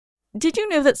Did you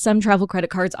know that some travel credit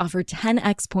cards offer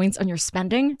 10x points on your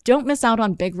spending? Don't miss out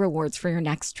on big rewards for your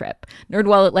next trip.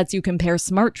 NerdWallet lets you compare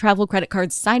smart travel credit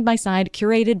cards side by side,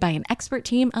 curated by an expert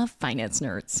team of finance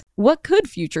nerds. What could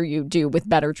future you do with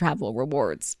better travel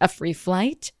rewards? A free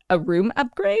flight? A room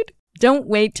upgrade? Don't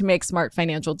wait to make smart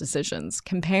financial decisions.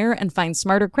 Compare and find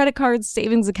smarter credit cards,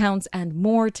 savings accounts, and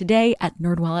more today at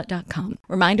nerdwallet.com.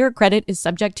 Reminder, credit is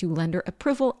subject to lender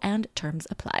approval and terms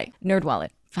apply. NerdWallet.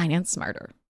 Finance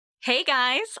smarter. Hey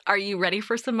guys, are you ready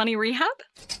for some money rehab?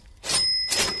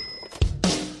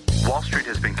 Wall Street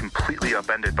has been completely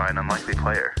upended by an unlikely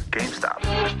player, GameStop.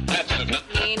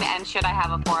 And should I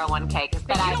have a 401k?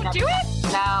 Because you don't do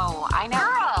it? No, I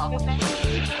know.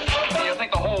 Girl! You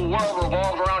think the whole world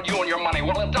revolves around you and your money?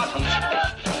 Well, it doesn't.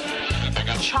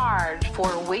 Charge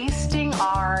for wasting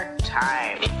our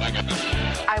time.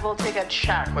 I will take a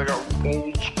check. Like a old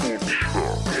school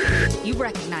check. You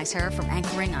recognize her from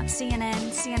anchoring on CNN,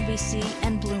 CNBC,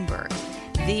 and Bloomberg.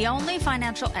 The only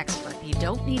financial expert you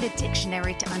don't need a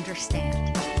dictionary to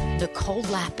understand. Nicole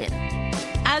Lapin.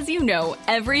 As you know,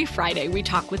 every Friday we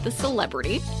talk with a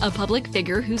celebrity, a public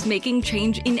figure who's making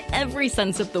change in every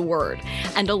sense of the word,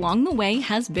 and along the way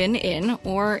has been in,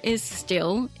 or is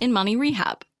still in, money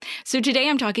rehab. So today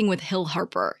I'm talking with Hill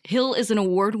Harper. Hill is an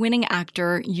award-winning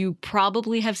actor. You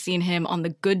probably have seen him on The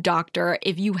Good Doctor.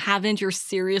 If you haven't, you're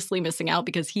seriously missing out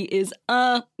because he is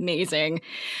amazing.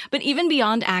 But even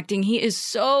beyond acting, he is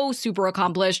so super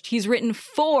accomplished. He's written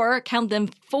four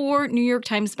New York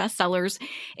Times bestsellers,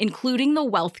 including The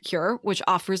Wealth Cure, which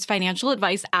offers financial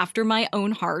advice after my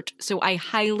own heart. So I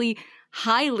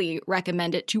highly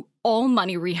recommend it to all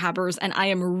money rehabbers, and I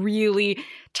am really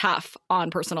tough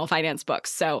on personal finance books,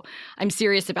 so I'm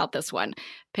serious about this one.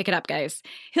 Pick it up, guys.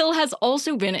 Hill has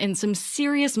also been in some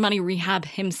serious money rehab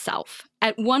himself.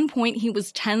 At one point, he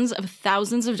was tens of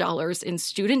thousands of dollars in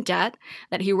student debt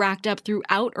that he racked up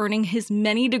throughout earning his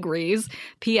many degrees.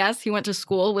 P.S. He went to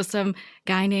school with some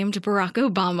guy named Barack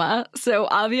Obama, so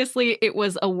obviously it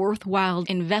was a worthwhile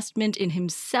investment in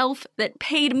himself that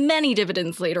paid many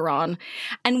dividends later on.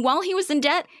 And while he was in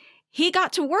debt, he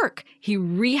got to work. He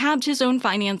rehabbed his own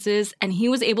finances, and he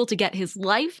was able to get his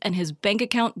life and his bank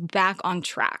account back on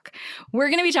track. We're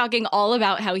going to be talking all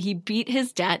about how he beat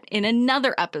his debt in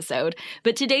another episode,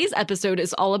 but today's episode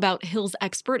is all about Hill's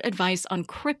expert advice on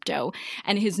crypto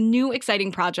and his new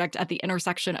exciting project at the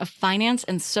intersection of finance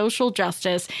and social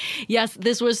justice. Yes,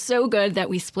 this was so good that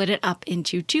we split it up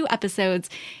into 2 episodes.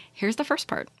 Here's the first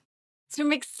part. So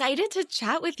I'm excited to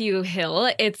chat with you,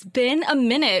 Hill. It's been a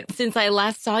minute since I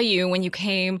last saw you when you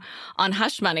came on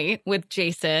Hush Money with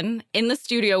Jason in the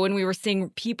studio when we were seeing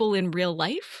people in real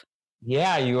life.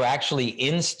 Yeah, you were actually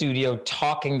in studio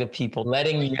talking to people,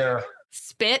 letting your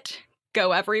spit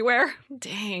go everywhere.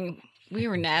 Dang, we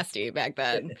were nasty back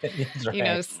then. That's right. You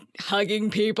know,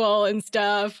 hugging people and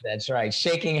stuff. That's right.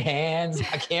 Shaking hands.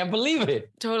 I can't believe it.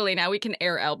 Totally. Now we can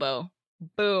air elbow.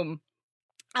 Boom.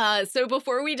 So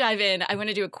before we dive in, I want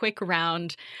to do a quick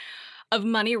round of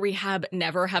money rehab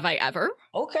never have I ever.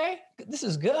 Okay, this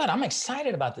is good. I'm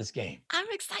excited about this game. I'm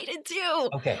excited too.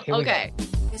 Okay, here we go.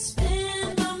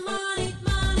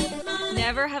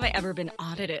 Never have I ever been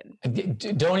audited.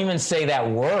 Don't even say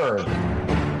that word.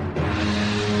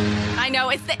 I know,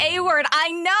 it's the A word.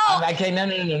 I know. Okay,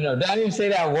 no. Don't even say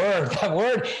that word. That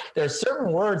word, there are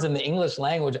certain words in the English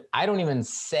language I don't even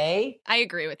say. I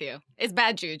agree with you. It's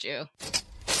bad juju.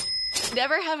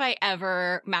 Never have I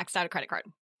ever maxed out a credit card.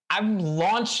 I'm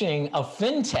launching a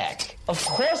fintech. Of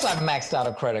course I've maxed out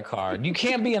a credit card. You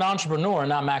can't be an entrepreneur and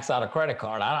not max out a credit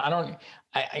card. I don't,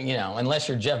 unless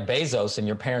you're Jeff Bezos and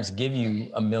your parents give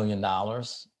you $1 million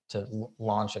to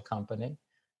launch a company.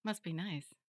 Must be nice.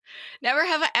 Never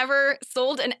have I ever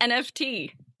sold an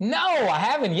NFT. No, I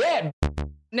haven't yet.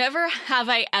 Never have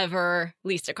I ever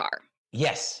leased a car.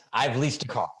 Yes, I've leased a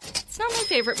car. It's not my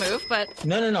favorite move, but...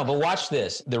 No, but watch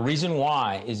this. The reason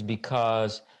why is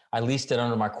because I leased it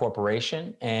under my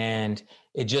corporation and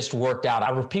it just worked out.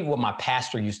 I repeat what my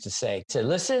pastor used to say. He said,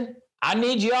 listen, I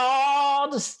need y'all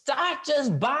to stop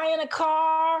just buying a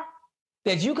car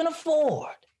that you can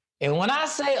afford. And when I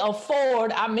say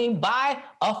afford, I mean buy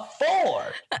a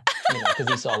Ford. Because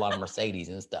he saw a lot of Mercedes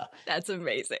and stuff. That's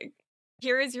amazing.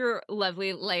 Here is your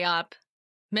lovely layup,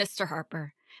 Mr.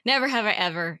 Harper. Never have I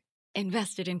ever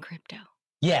invested in crypto.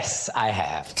 Yes, I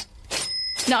have.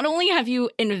 Not only have you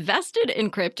invested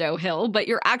in crypto, Hill, but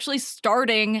you're actually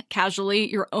starting casually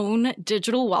your own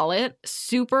digital wallet.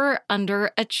 Super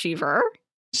underachiever.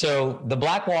 So the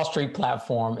Black Wall Street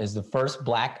platform is the first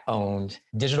Black-owned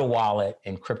digital wallet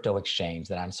and crypto exchange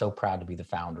that I'm so proud to be the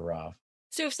founder of.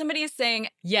 So if somebody is saying,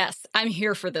 yes, I'm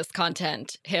here for this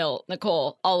content, Hill,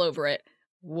 Nicole, all over it,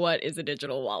 What is a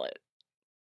digital wallet?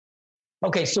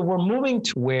 Okay, so we're moving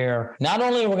to where not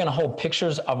only are we going to hold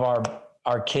pictures of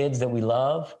our kids that we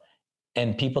love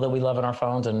and people that we love in our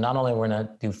phones, and not only we're going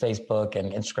to do Facebook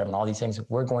and Instagram and all these things,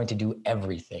 we're going to do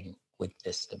everything with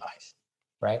this device,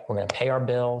 right? We're going to pay our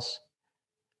bills.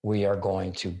 We are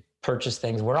going to purchase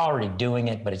things. We're already doing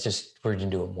it, but it's just, we're going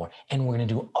to do it more. And we're going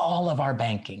to do all of our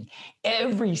banking.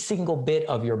 Every single bit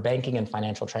of your banking and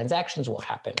financial transactions will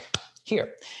happen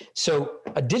here. So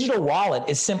a digital wallet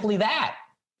is simply that.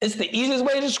 It's the easiest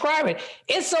way to describe it.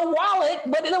 It's a wallet,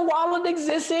 but the wallet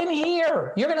exists in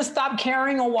here. You're going to stop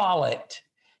carrying a wallet.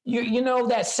 You know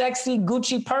that sexy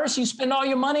Gucci purse you spend all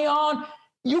your money on?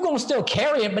 You're going to still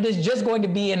carry it, but it's just going to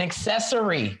be an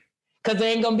accessory because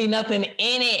there ain't going to be nothing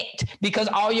in it because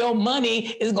all your money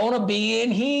is going to be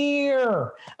in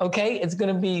here. Okay? It's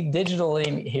going to be digital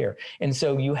in here. And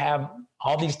so you have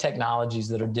all these technologies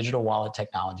that are digital wallet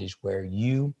technologies where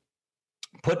you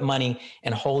put money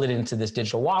and hold it into this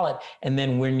digital wallet. And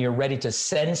then when you're ready to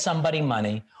send somebody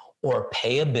money or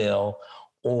pay a bill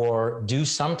or do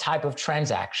some type of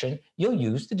transaction, you'll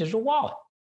use the digital wallet.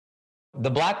 The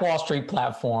Black Wall Street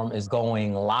platform is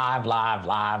going live,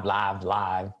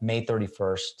 May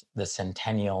 31st, the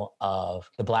centennial of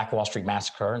the Black Wall Street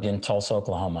Massacre in Tulsa,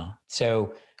 Oklahoma.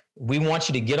 So we want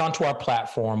you to get onto our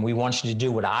platform. We want you to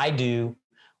do what I do,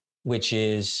 which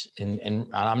is, and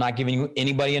I'm not giving you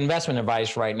anybody investment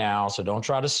advice right now, so don't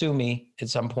try to sue me at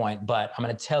some point, but I'm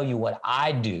going to tell you what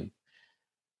I do.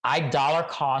 I dollar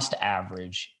cost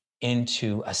average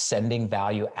into ascending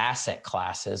value asset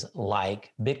classes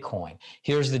like Bitcoin.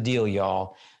 Here's the deal,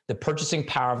 y'all. The purchasing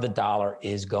power of the dollar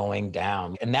is going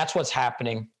down. And that's what's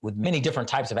happening with many different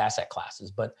types of asset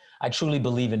classes. But I truly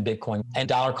believe in Bitcoin, and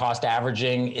dollar cost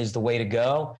averaging is the way to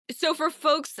go. So for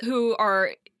folks who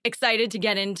are excited to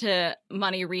get into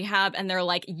money rehab and they're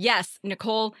like, yes,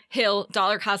 Nicole, Hill,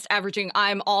 dollar cost averaging,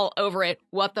 I'm all over it.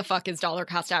 What the fuck is dollar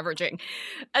cost averaging?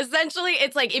 Essentially,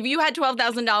 it's like if you had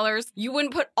 $12,000, you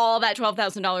wouldn't put all that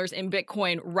 $12,000 in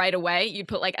Bitcoin right away. You'd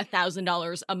put like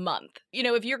 $1,000 a month. You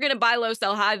know, if you're going to buy low,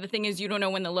 sell high, the thing is you don't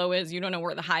know when the low is, you don't know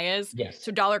where the high is. Yes.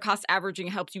 So dollar cost averaging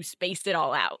helps you space it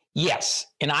all out. Yes.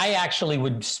 And I actually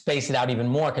would space it out even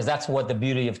more because that's what the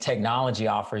beauty of technology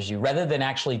offers you. Rather than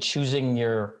actually choosing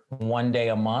your one day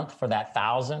a month for that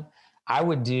 1,000, I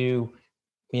would do,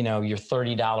 your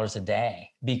 $30 a day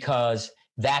because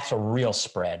that's a real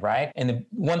spread, right? And the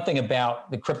one thing about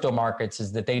the crypto markets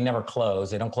is that they never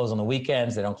close. They don't close on the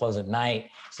weekends. They don't close at night.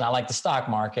 It's not like the stock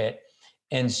market.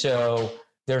 And so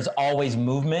there's always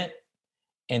movement.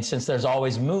 And since there's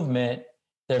always movement,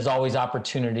 there's always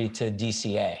opportunity to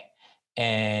DCA,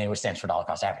 and which stands for dollar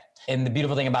cost average. And the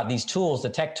beautiful thing about these tools, the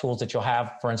tech tools that you'll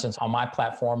have, for instance, on my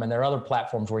platform, and there are other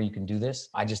platforms where you can do this.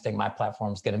 I just think my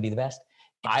platform is going to be the best.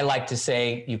 I like to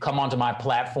say you come onto my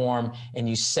platform and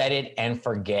you set it and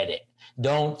forget it.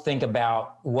 Don't think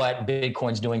about what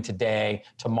Bitcoin's doing today,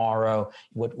 tomorrow.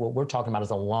 What we're talking about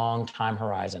is a long time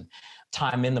horizon.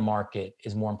 Time in the market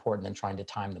is more important than trying to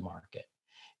time the market.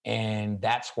 And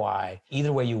that's why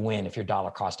either way you win if you're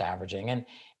dollar cost averaging.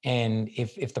 And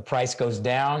if the price goes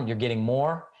down, you're getting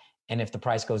more. And if the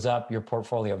price goes up, your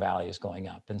portfolio value is going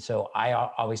up. And so I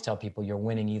always tell people you're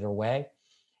winning either way.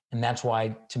 And that's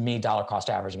why, to me, dollar cost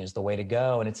averaging is the way to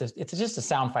go. And it's just a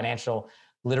sound financial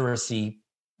literacy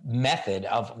method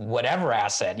of whatever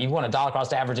asset. You want a dollar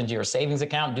cost average into your savings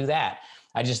account, do that.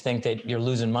 I just think that you're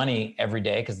losing money every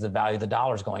day because the value of the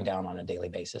dollar is going down on a daily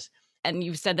basis. And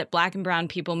you've said that Black and brown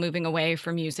people moving away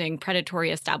from using predatory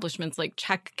establishments like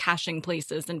check cashing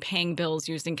places and paying bills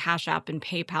using Cash App and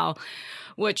PayPal,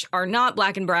 which are not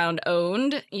Black and brown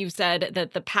owned. You've said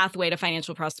that the pathway to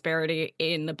financial prosperity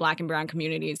in the Black and brown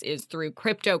communities is through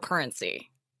cryptocurrency.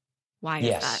 Why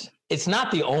is that? It's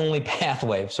not the only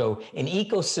pathway. So an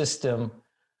ecosystem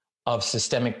of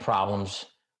systemic problems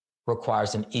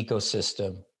requires an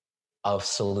ecosystem of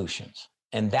solutions.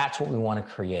 And that's what we want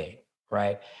to create.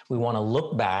 Right? We want to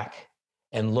look back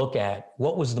and look at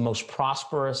what was the most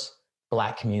prosperous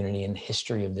Black community in the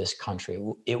history of this country.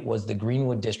 It was the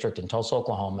Greenwood District in Tulsa,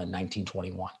 Oklahoma in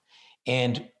 1921.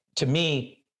 And to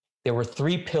me, there were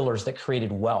three pillars that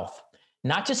created wealth,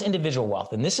 not just individual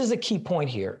wealth. And this is a key point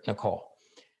here, Nicole.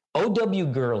 O.W.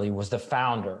 Gurley was the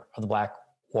founder of the Black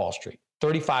Wall Street,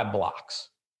 35 blocks,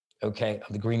 okay,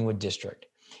 of the Greenwood District.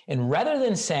 And rather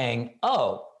than saying,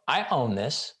 oh, I own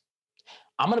this,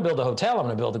 I'm going to build a hotel, I'm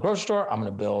going to build a grocery store, I'm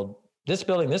going to build this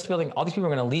building, all these people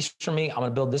are going to lease from me, I'm going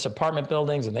to build this apartment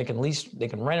buildings and they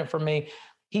can rent it from me.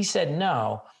 He said,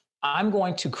 no, I'm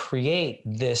going to create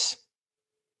this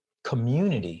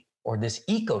community or this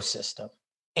ecosystem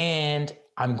and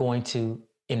I'm going to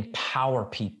empower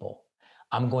people.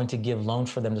 I'm going to give loans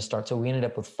for them to start. So we ended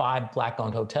up with 5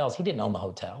 Black-owned hotels. He didn't own the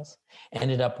hotels.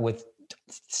 Ended up with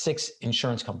 6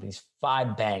 insurance companies,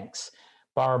 5 banks,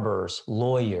 barbers,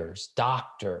 lawyers,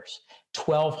 doctors,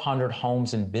 1,200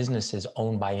 homes and businesses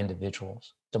owned by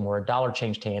individuals. And where a dollar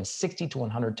changed hands 60 to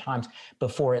 100 times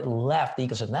before it left the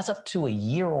ecosystem. That's up to a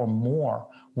year or more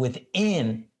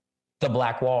within the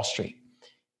Black Wall Street.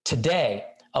 Today,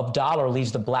 a dollar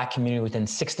leaves the Black community within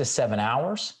 6 to 7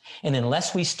 hours. And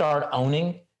unless we start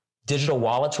owning digital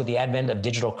wallets with the advent of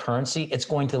digital currency, it's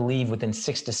going to leave within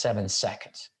 6 to 7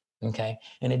 seconds. Okay.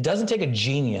 And it doesn't take a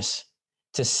genius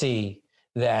to see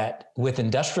that with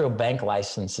industrial bank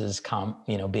licenses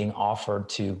being offered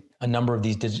to a number of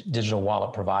these digital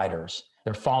wallet providers,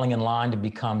 they're falling in line to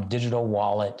become digital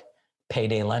wallet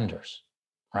payday lenders,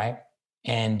 right?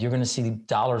 And you're going to see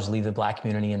dollars leave the Black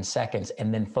community in seconds,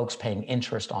 and then folks paying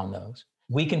interest on those.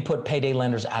 We can put payday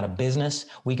lenders out of business.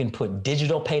 We can put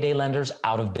digital payday lenders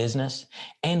out of business,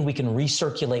 and we can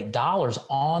recirculate dollars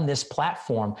on this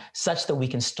platform such that we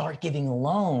can start giving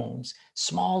loans,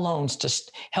 small loans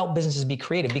to help businesses be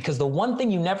creative. Because the one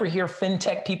thing you never hear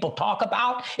fintech people talk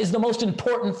about is the most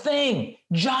important thing: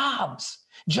 jobs.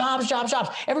 Jobs, jobs, jobs.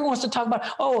 Everyone wants to talk about,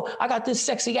 oh, I got this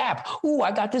sexy app. Ooh,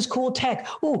 I got this cool tech.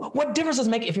 Ooh, what difference does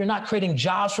it make if you're not creating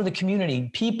jobs for the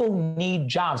community? People need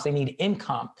jobs. They need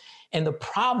income. And the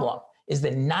problem is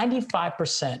that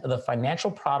 95% of the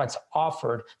financial products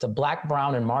offered to Black,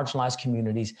 brown, and marginalized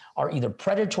communities are either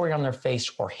predatory on their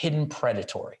face or hidden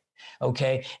predatory.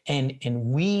 Okay. And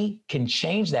we can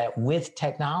change that with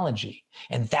technology.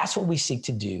 And that's what we seek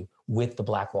to do with the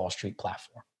Black Wall Street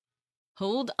platform.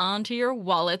 Hold on to your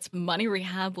wallets. Money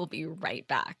Rehab will be right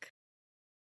back.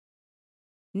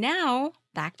 Now,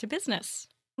 back to business.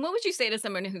 What would you say to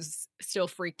someone who's still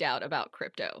freaked out about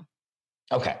crypto?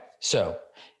 Okay, so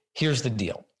here's the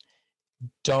deal.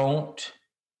 Don't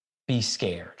be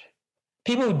scared.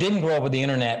 People who didn't grow up with the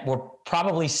internet were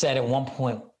probably said at one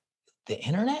point, the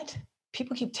internet?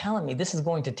 People keep telling me this is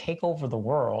going to take over the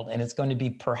world, and it's going to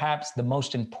be perhaps the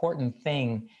most important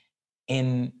thing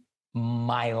in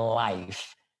my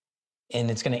life,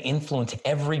 and it's going to influence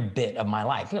every bit of my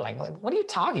life. You're like, what are you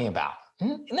talking about?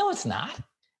 No, it's not.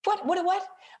 What?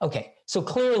 Okay, so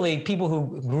clearly people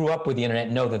who grew up with the internet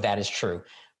know that that is true.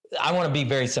 I want to be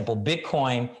very simple.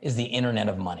 Bitcoin is the internet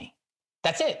of money.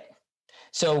 That's it.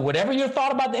 So whatever your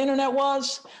thought about the internet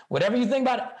was, whatever you think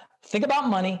about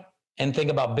money, and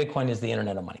think about Bitcoin as the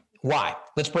internet of money. Why?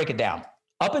 Let's break it down.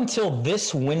 Up until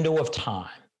this window of time,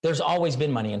 there's always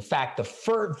been money. In fact,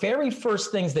 the very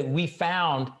first things that we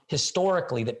found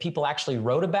historically that people actually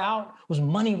wrote about was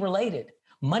money related.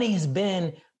 Money has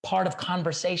been part of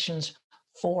conversations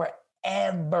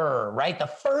forever, right? The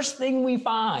first thing we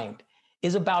find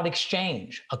is about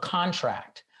exchange, a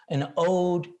contract, an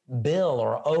owed bill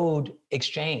or owed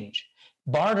exchange.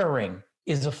 Bartering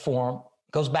is a form,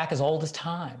 goes back as old as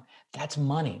time. That's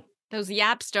money. Those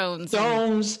yap stones.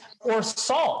 Stones or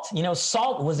salt.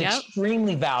 Salt was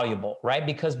extremely valuable, right?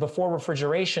 Because before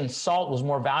refrigeration, salt was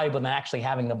more valuable than actually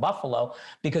having the buffalo,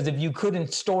 because if you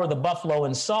couldn't store the buffalo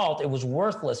in salt, it was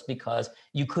worthless because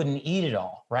you couldn't eat it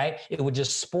all, right? It would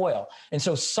just spoil. And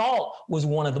so salt was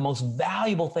one of the most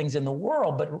valuable things in the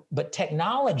world, but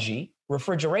technology,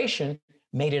 refrigeration,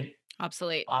 made it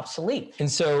obsolete.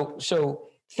 And so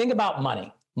think about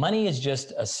money. Money is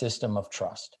just a system of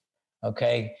trust,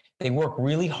 okay? They work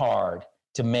really hard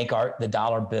to make the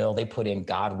dollar bill. They put in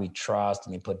God we trust,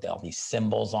 and they put all these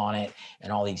symbols on it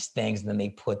and all these things. And then they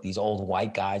put these old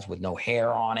white guys with no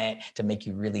hair on it to make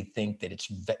you really think that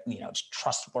it's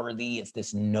trustworthy. It's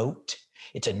this note.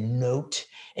 It's a note,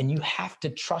 and you have to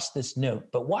trust this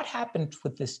note. But what happened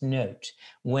with this note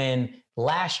when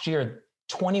last year,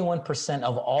 21%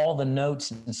 of all the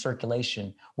notes in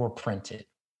circulation were printed,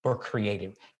 were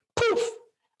created? Poof,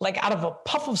 like out of a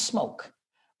puff of smoke.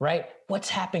 Right? What's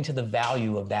happening to the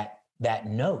value of that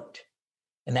note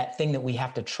and that thing that we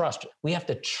have to trust? We have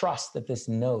to trust that this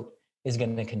note is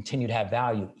going to continue to have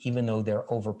value, even though they're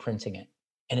overprinting it.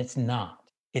 And it's not.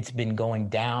 It's been going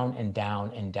down and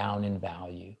down and down in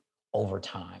value over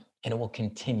time, and it will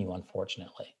continue,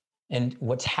 unfortunately. And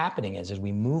what's happening is, as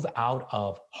we move out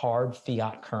of hard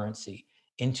fiat currency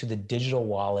into the digital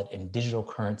wallet and digital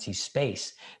currency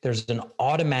space, there's an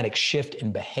automatic shift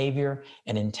in behavior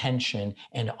and intention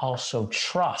and also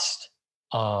trust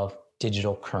of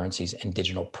digital currencies and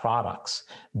digital products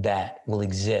that will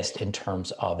exist in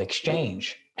terms of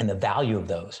exchange and the value of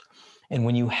those. And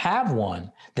when you have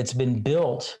one that's been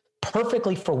built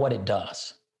perfectly for what it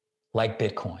does, like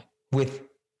Bitcoin, with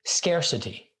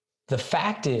scarcity, the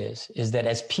fact is that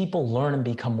as people learn and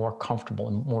become more comfortable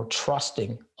and more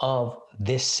trusting of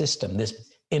this system,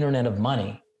 this internet of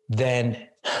money, then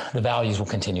the values will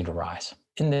continue to rise.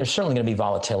 And there's certainly going to be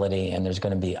volatility, and there's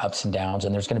going to be ups and downs,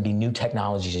 and there's going to be new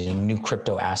technologies and new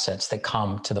crypto assets that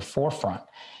come to the forefront.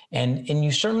 And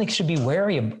you certainly should be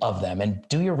wary of them and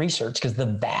do your research, because the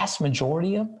vast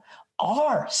majority of them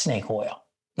are snake oil.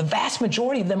 The vast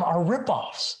majority of them are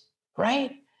ripoffs,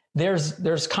 right?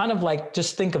 There's kind of like,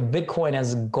 just think of Bitcoin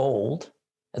as gold,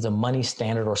 as a money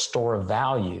standard or store of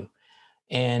value.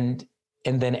 And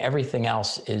then everything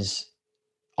else is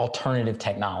alternative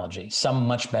technology, some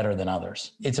much better than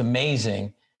others. It's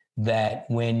amazing that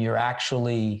when you're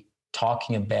actually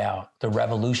talking about the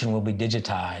revolution will be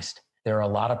digitized, there are a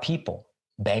lot of people,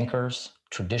 bankers,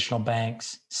 traditional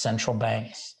banks, central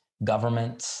banks,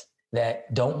 governments,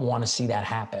 that don't want to see that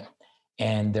happen.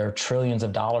 And there are trillions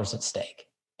of dollars at stake.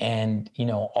 And,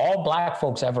 all Black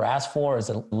folks ever ask for is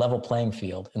a level playing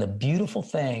field. And the beautiful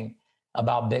thing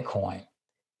about Bitcoin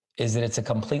is that it's a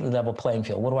completely level playing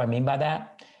field. What do I mean by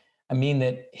that? I mean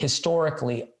that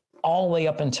historically, all the way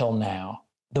up until now,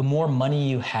 the more money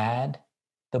you had,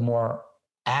 the more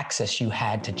access you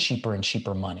had to cheaper and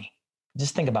cheaper money.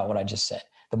 Just think about what I just said.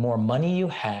 The more money you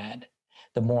had,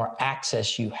 the more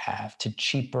access you have to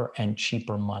cheaper and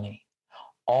cheaper money.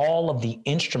 All of the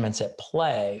instruments at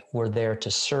play were there to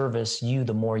service you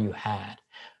the more you had.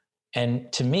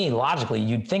 And to me, logically,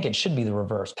 you'd think it should be the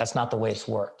reverse. That's not the way it's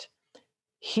worked.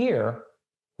 Here,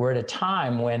 we're at a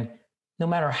time when no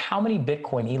matter how many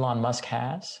Bitcoin Elon Musk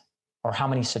has or how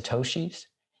many Satoshis,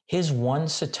 his one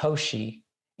Satoshi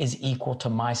is equal to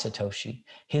my Satoshi.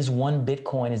 His one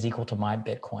Bitcoin is equal to my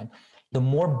Bitcoin. The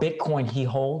more Bitcoin he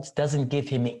holds doesn't give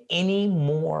him any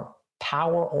more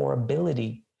power or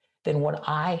ability than what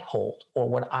I hold or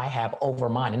what I have over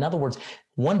mine. In other words,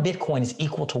 one Bitcoin is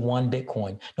equal to one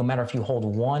Bitcoin, no matter if you hold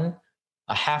one,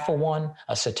 a half of one,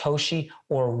 a Satoshi,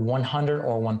 or 100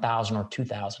 or 1,000 or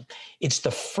 2,000. It's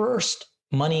the first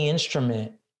money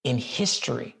instrument in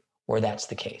history where that's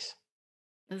the case.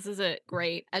 This is a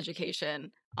great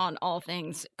education on all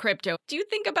things crypto. Do you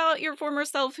think about your former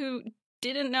self who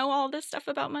didn't know all this stuff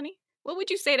about money? What would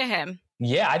you say to him?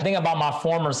 Yeah, I think about my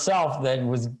former self that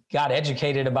got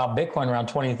educated about Bitcoin around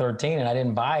 2013, and I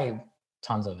didn't buy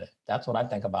tons of it. That's what I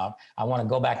think about. I want to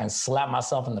go back and slap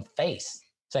myself in the face.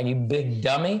 It's like, you big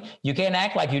dummy. You can't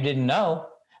act like you didn't know.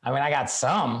 I mean, I got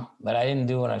some, but I didn't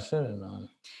do what I should have done.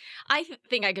 I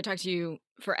think I could talk to you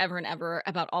forever and ever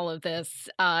about all of this.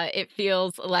 It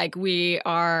feels like we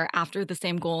are after the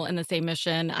same goal and the same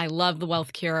mission. I love the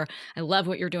wealth cure. I love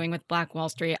what you're doing with Black Wall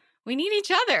Street. We need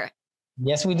each other.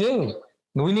 Yes, we do.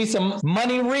 We need some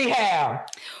money rehab.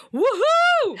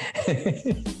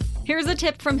 Woohoo! Here's a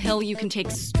tip from Hill you can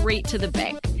take straight to the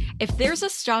bank. If there's a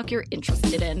stock you're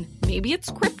interested in, maybe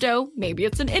it's crypto, maybe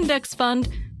it's an index fund,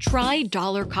 try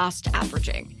dollar cost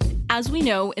averaging. As we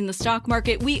know, in the stock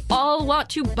market, we all want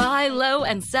to buy low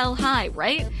and sell high,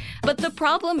 right? But the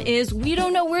problem is we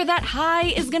don't know where that high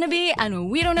is going to be, and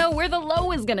we don't know where the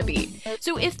low is going to be.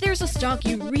 So if there's a stock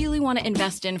you really want to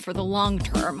invest in for the long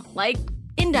term, like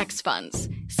index funds,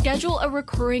 schedule a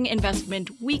recurring investment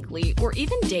weekly or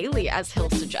even daily, as Hill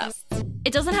suggests.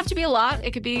 It doesn't have to be a lot.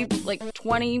 It could be like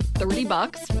 $20,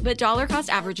 $30, but dollar cost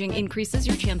averaging increases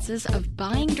your chances of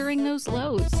buying during those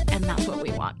lows, and that's what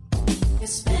we want.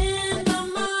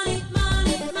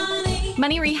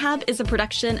 Money Rehab is a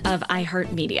production of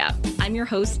iHeartMedia. I'm your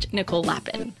host, Nicole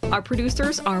Lappin. Our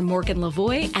producers are Morgan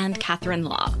Lavoie and Catherine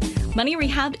Law. Money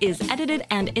Rehab is edited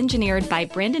and engineered by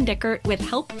Brandon Dickert with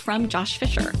help from Josh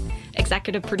Fisher.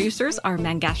 Executive producers are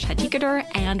Mangesh Hattikudur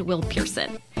and Will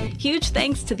Pearson. Huge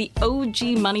thanks to the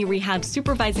OG Money Rehab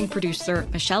supervising producer,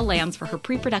 Michelle Lands, for her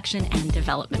pre-production and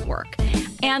development work.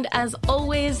 And as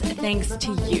always, thanks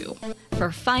to you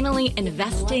for finally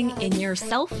investing in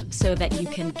yourself so that you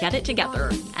can get it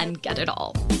together and get it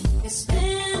all.